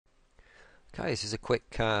Okay, this is a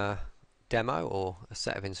quick demo or a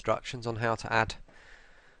set of instructions on how to add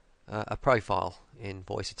a profile in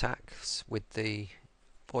Voice Attacks with the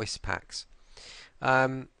voice packs.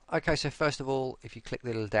 Okay, so first of all, if you click the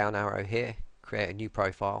little down arrow here, create a new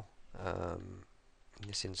profile. In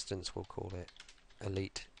this instance, we'll call it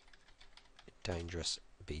Elite Dangerous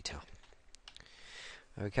Beta.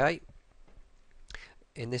 Okay,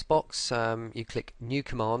 in this box, you click New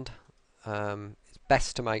Command. It's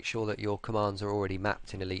best to make sure that your commands are already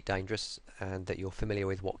mapped in Elite Dangerous and that you're familiar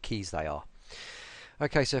with what keys they are.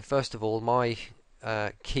 Okay, so first of all, my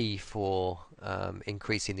key for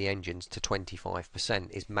increasing the engines to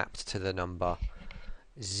 25% is mapped to the number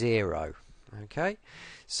 0. Okay,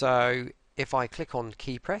 so if I click on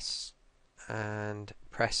key press and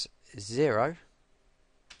press 0,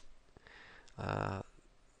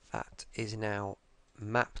 that is now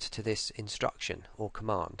mapped to this instruction or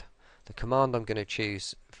command. The command I'm going to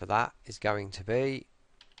choose for that is going to be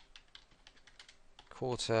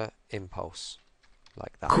quarter impulse,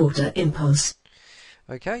 like that. Quarter impulse.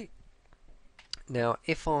 Okay, now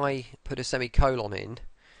if I put a semicolon in,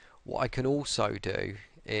 what I can also do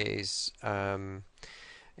is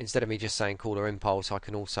instead of me just saying quarter impulse, I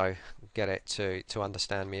can also get it to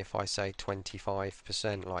understand me if I say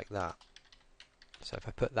 25%, like that. So if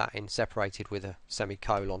I put that in separated with a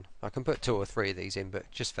semicolon, I can put 2 or 3 of these in,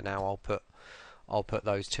 but just for now I'll put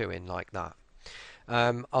those 2 in like that.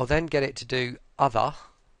 I'll then get it to do other,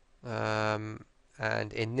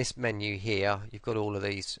 and in this menu here you've got all of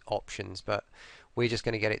these options, but we're just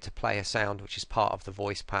going to get it to play a sound which is part of the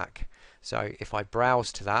voice pack. So if I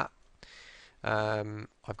browse to that,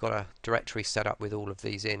 I've got a directory set up with all of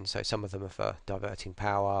these in, so some of them are for diverting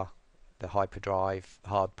power, the hyperdrive,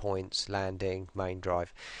 hard points, landing, main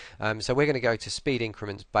drive. So we're going to go to speed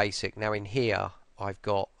increments basic. Now in here I've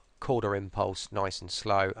got quarter impulse, nice and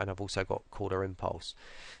slow, and I've also got quarter impulse.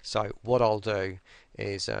 So what I'll do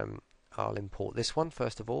is I'll import this one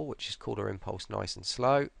first of all, which is quarter impulse, nice and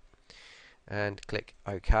slow, and click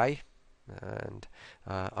OK. And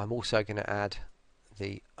I'm also going to add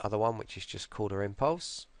the other one, which is just quarter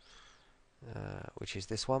impulse, which is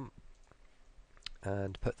this one,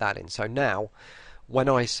 and put that in. So now when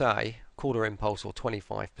I say quarter impulse or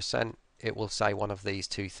 25%, it will say one of these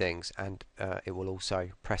 2 things, and it will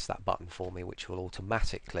also press that button for me, which will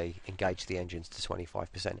automatically engage the engines to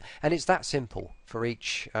 25%. And it's that simple. For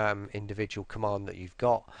each individual command that you've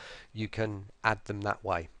got, you can add them that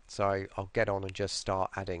way. So I'll get on and just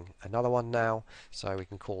start adding another one now. So we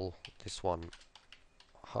can call this one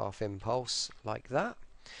half impulse, like that,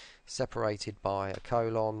 separated by a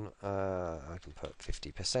colon. I can put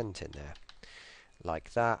 50% in there,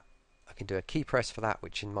 like that. I can do a key press for that,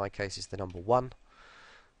 which in my case is the number 1.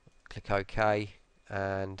 Click OK,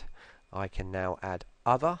 and I can now add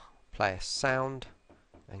other, play a sound,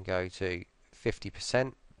 and go to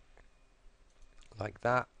 50%, like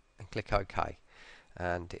that, and click OK,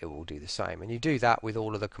 and it will do the same. And you do that with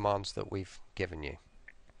all of the commands that we've given you.